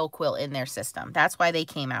Keepers foil quill in their system. That's why they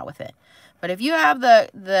came out with it. But if you have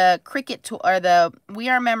the Cricut tool or the We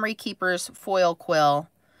Are Memory Keepers foil quill,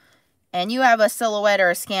 and you have a Silhouette or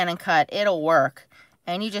a Scan and Cut, it'll work.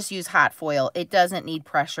 And you just use hot foil. It doesn't need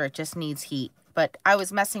pressure. It just needs heat. But I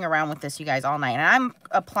was messing around with this, you guys, all night. And I'm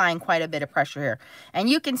applying quite a bit of pressure here. And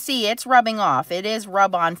you can see it's rubbing off. It is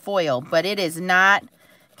rub-on foil, but it is not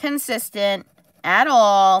consistent at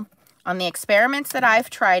all. On the experiments that I've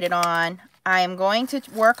tried it on, I am going to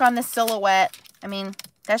work on the Silhouette. I mean,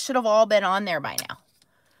 that should have all been on there by now.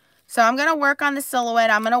 So I'm going to work on the Silhouette.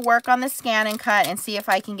 I'm going to work on the Scan and Cut and see if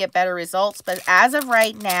I can get better results. But as of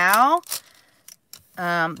right now,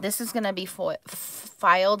 this is going to be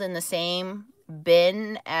filed in the same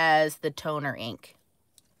bin as the toner ink.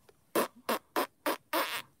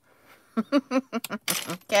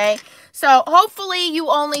 Okay, so hopefully you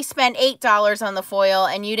only spent $8 on the foil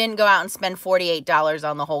and you didn't go out and spend $48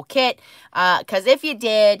 on the whole kit, because if you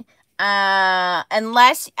did,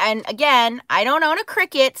 unless, and again, I don't own a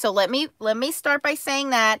Cricut, so let me start by saying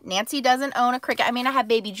that Nancy doesn't own a Cricut. I mean, I have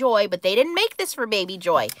Baby Joy, but they didn't make this for Baby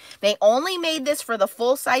Joy. They only made this for the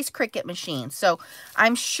full-size Cricut machine. So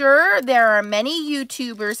I'm sure there are many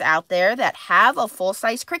YouTubers out there that have a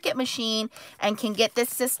full-size Cricut machine and can get this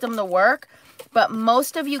system to work. But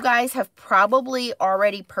most of you guys have probably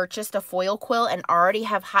already purchased a foil quill and already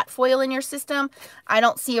have hot foil in your system. I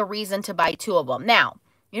don't see a reason to buy two of them. Now,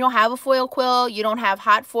 you don't have a foil quill, you don't have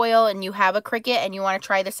hot foil, and you have a Cricut and you want to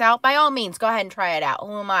try this out, by all means, go ahead and try it out.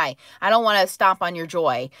 Who am I? I don't want to stomp on your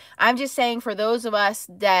joy. I'm just saying for those of us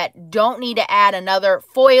that don't need to add another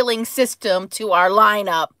foiling system to our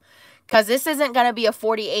lineup, because this isn't going to be a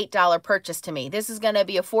 $48 purchase to me. This is going to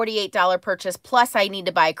be a $48 purchase, plus I need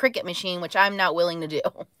to buy a Cricut machine, which I'm not willing to do.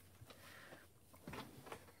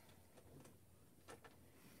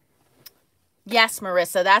 Yes,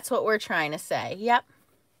 Marissa, that's what we're trying to say. Yep.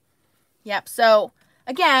 Yep. So,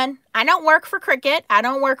 again, I don't work for Cricut. I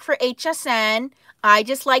don't work for HSN. I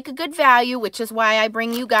just like a good value, which is why I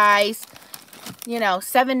bring you guys, you know,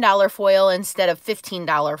 $7 foil instead of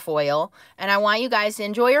 $15 foil. And I want you guys to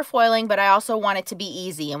enjoy your foiling, but I also want it to be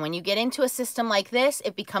easy. And when you get into a system like this,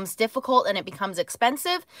 it becomes difficult and it becomes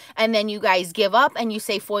expensive. And then you guys give up and you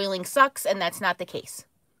say foiling sucks, and that's not the case.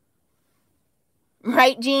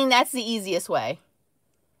 Right, Jean? That's the easiest way.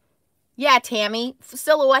 Yeah, Tammy.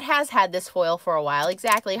 Silhouette has had this foil for a while.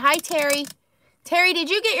 Exactly. Hi, Terry. Terry,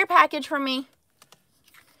 did you get your package from me?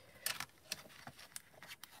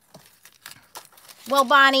 Well,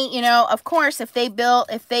 Bonnie, you know, of course, I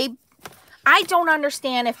don't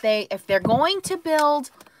understand if they're going to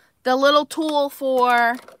build the little tool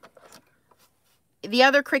for the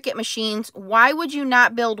other Cricut machines, why would you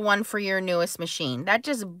not build one for your newest machine? That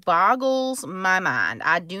just boggles my mind.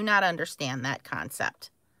 I do not understand that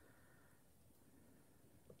concept.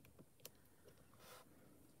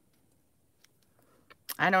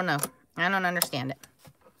 I don't know. I don't understand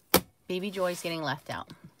it. Baby Joy's getting left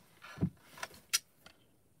out.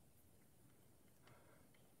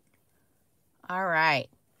 All right.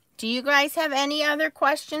 Do you guys have any other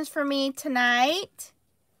questions for me tonight?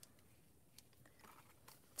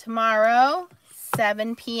 Tomorrow,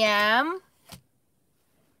 7 p.m.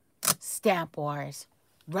 Stamp Wars.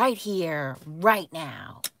 Right here, right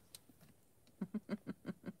now.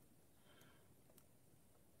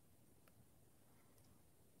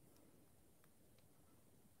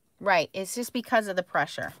 Right. It's just because of the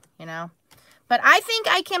pressure, you know. But I think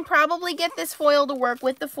I can probably get this foil to work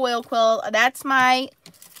with the foil quill. That's my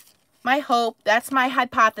hope. That's my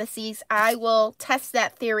hypothesis. I will test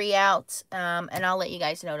that theory out, and I'll let you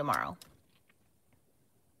guys know tomorrow.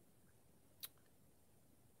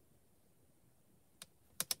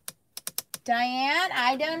 Diane,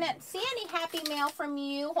 I don't see any happy mail from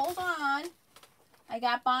you. Hold on. I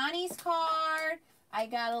got Bonnie's card. I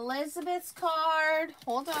got Elizabeth's card.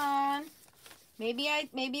 Hold on. Maybe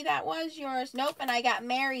that was yours. Nope, and I got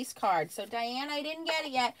Mary's card. So, Diane, I didn't get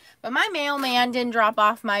it yet. But my mailman didn't drop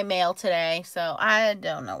off my mail today, so I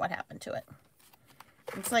don't know what happened to it.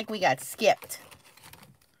 It's like we got skipped.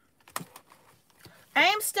 I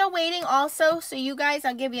am still waiting also, so you guys,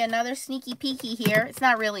 I'll give you another sneaky peeky here. It's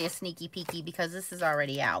not really a sneaky peeky because this is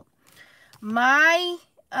already out. My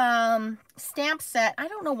stamp set, I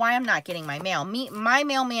don't know why I'm not getting my mail. My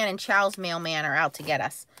mailman and Chow's mailman are out to get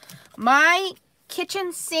us. My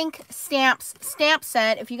kitchen sink stamp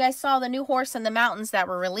set, if you guys saw the new Horse in the Mountains that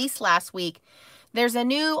were released last week, there's a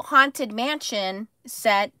new Haunted Mansion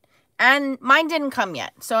set, and mine didn't come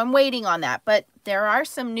yet, so I'm waiting on that. But there are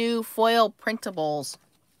some new foil printables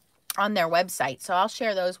on their website, so I'll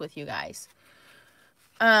share those with you guys.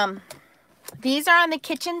 These are on the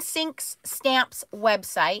Kitchen Sinks Stamps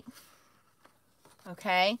website,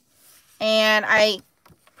 okay? And I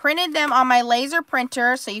printed them on my laser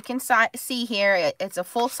printer, so you can see here, it's a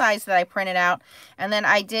full size that I printed out. And then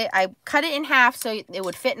I cut it in half so it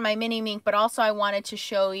would fit in my mini Mink, but also I wanted to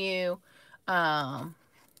show you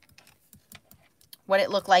what it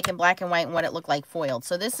looked like in black and white and what it looked like foiled.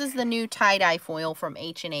 So this is the new tie-dye foil from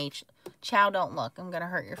H&H. Chow, don't look. I'm going to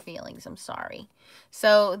hurt your feelings. I'm sorry.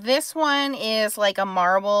 So this one is like a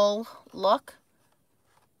marble look.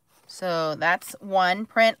 So that's one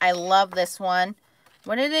print. I love this one.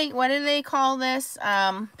 What do they call this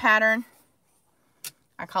pattern?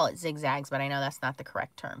 I call it zigzags, but I know that's not the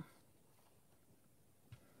correct term.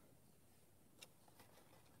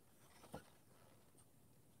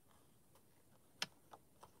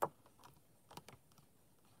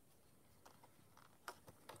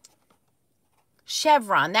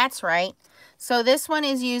 Chevron, that's right. So this one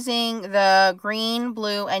is using the green,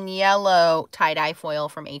 blue, and yellow tie-dye foil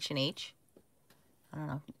from H&H. I don't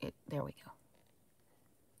know. There we go.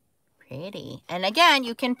 Pretty. And again,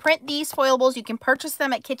 you can print these foilables. You can purchase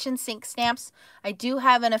them at Kitchen Sink Stamps. I do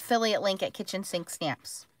have an affiliate link at Kitchen Sink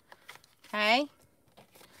Stamps. Okay.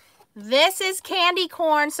 This is candy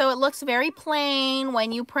corn, so it looks very plain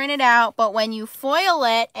when you print it out. But when you foil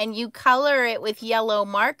it and you color it with yellow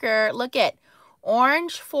marker, look at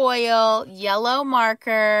orange foil, yellow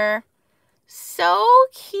marker. So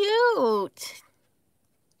cute.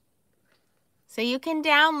 So you can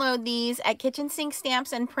download these at Kitchen Sink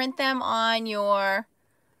Stamps and print them on your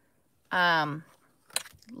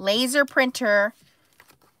laser printer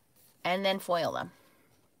and then foil them.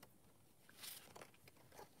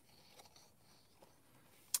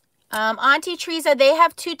 Auntie Teresa, they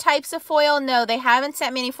have two types of foil. No, they haven't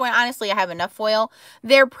sent me any foil. Honestly, I have enough foil.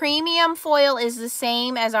 Their premium foil is the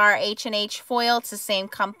same as our H&H foil. It's the same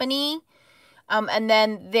company. And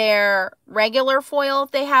then their regular foil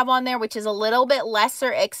they have on there, which is a little bit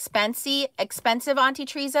lesser expensive, Auntie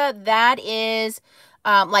Teresa, that is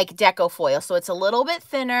like deco foil. So it's a little bit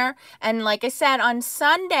thinner. And like I said, on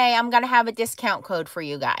Sunday, I'm going to have a discount code for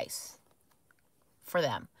you guys for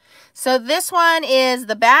them. So this one is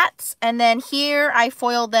the bats. And then here I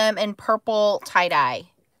foiled them in purple tie-dye.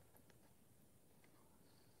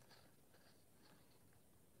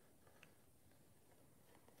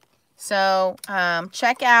 So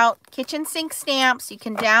check out Kitchen Sink Stamps. You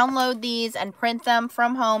can download these and print them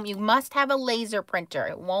from home. You must have a laser printer.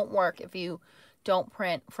 It won't work if you don't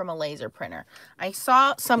print from a laser printer. I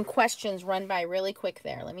saw some questions run by really quick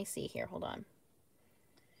there. Let me see here. Hold on.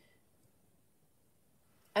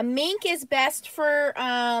 A mink is best for,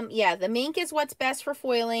 yeah, the mink is what's best for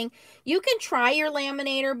foiling. You can try your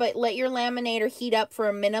laminator, but let your laminator heat up for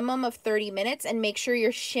a minimum of 30 minutes and make sure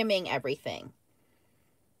you're shimming everything.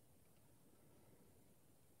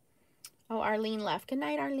 Oh, Arlene left. Good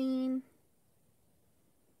night, Arlene.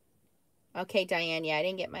 Okay, Diane. Yeah, I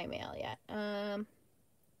didn't get my mail yet.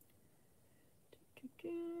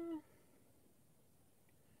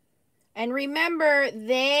 And remember,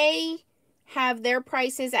 they have their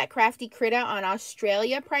prices at Crafty Critta on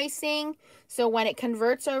Australia pricing. So when it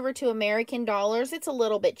converts over to American dollars, it's a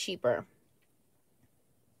little bit cheaper.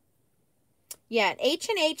 Yeah,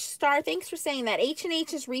 H&H Star, thanks for saying that.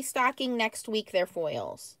 H&H is restocking next week their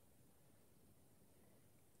foils.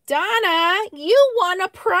 Donna, you won a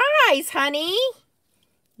prize, honey.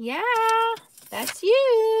 Yeah, that's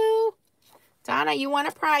you. Donna, you won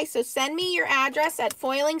a prize. So send me your address at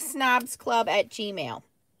foilingsnobsclub@gmail.com.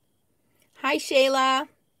 Hi, Shayla.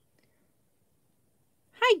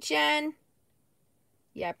 Hi, Jen.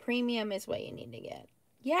 Yeah, premium is what you need to get.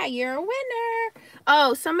 Yeah, you're a winner.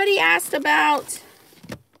 Oh, somebody asked about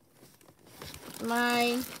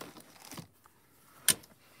my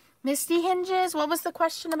Misty hinges. What was the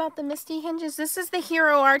question about the Misty hinges? This is the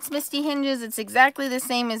Hero Arts Misty hinges. It's exactly the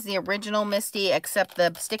same as the original Misty, except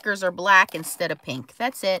the stickers are black instead of pink.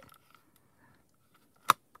 That's it.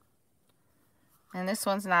 And this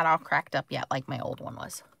one's not all cracked up yet like my old one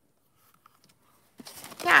was.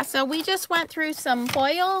 Yeah, so we just went through some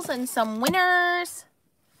foils and some winners.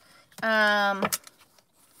 Some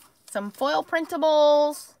foil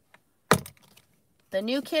printables. The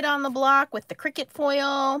new kid on the block with the Cricut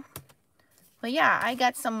foil. But yeah, I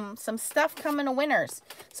got some stuff coming to winners.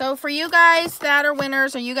 So for you guys that are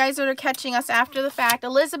winners, or you guys that are catching us after the fact,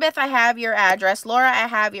 Elizabeth, I have your address. Laura, I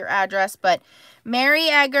have your address. But Mary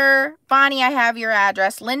Egger, Bonnie, I have your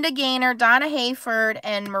address. Linda Gaynor, Donna Hayford,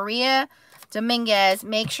 and Maria Dominguez,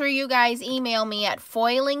 make sure you guys email me at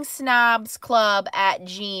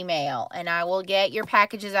foilingsnobsclub@gmail.com, and I will get your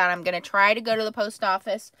packages out. I'm going to try to go to the post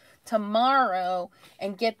office tomorrow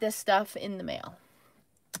and get this stuff in the mail.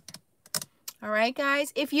 All right,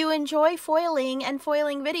 guys, if you enjoy foiling and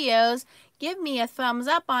foiling videos, give me a thumbs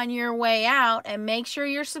up on your way out and make sure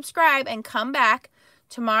you're subscribed and come back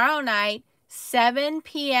tomorrow night, 7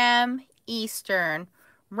 p.m. Eastern,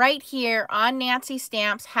 right here on Nancy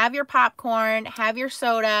Stamps. Have your popcorn, have your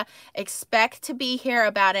soda. Expect to be here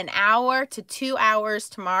about an hour to 2 hours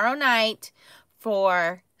tomorrow night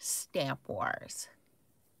for Stamp Wars.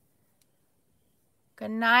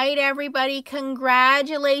 Good night, everybody.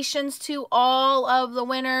 Congratulations to all of the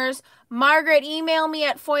winners. Margaret, email me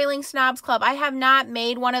at Foiling Snobs Club. I have not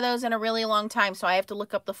made one of those in a really long time, so I have to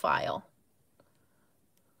look up the file.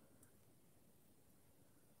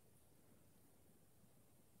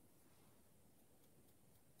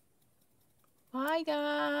 Bye,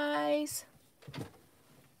 guys.